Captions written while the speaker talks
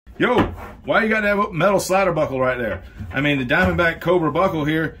Yo, why you got that metal slider buckle right there? I mean, the Diamondback Cobra buckle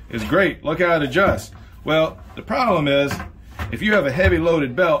here is great. Look how it adjusts. Well, the problem is, if you have a heavy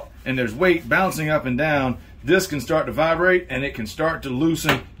loaded belt and there's weight bouncing up and down, this can start to vibrate and it can start to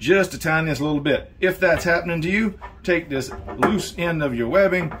loosen just a tiniest little bit. If that's happening to you, take this loose end of your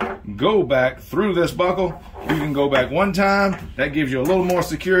webbing, go back through this buckle. You can go back one time, that gives you a little more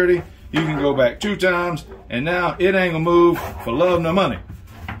security. You can go back 2 times, and now it ain't gonna move for love nor money.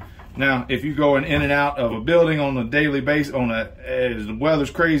 Now, if you're going in and out of a building on a daily basis, as the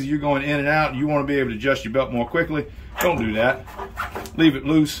weather's crazy, you're going in and out, and you want to be able to adjust your belt more quickly, don't do that. Leave it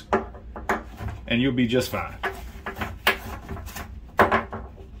loose, and you'll be just fine.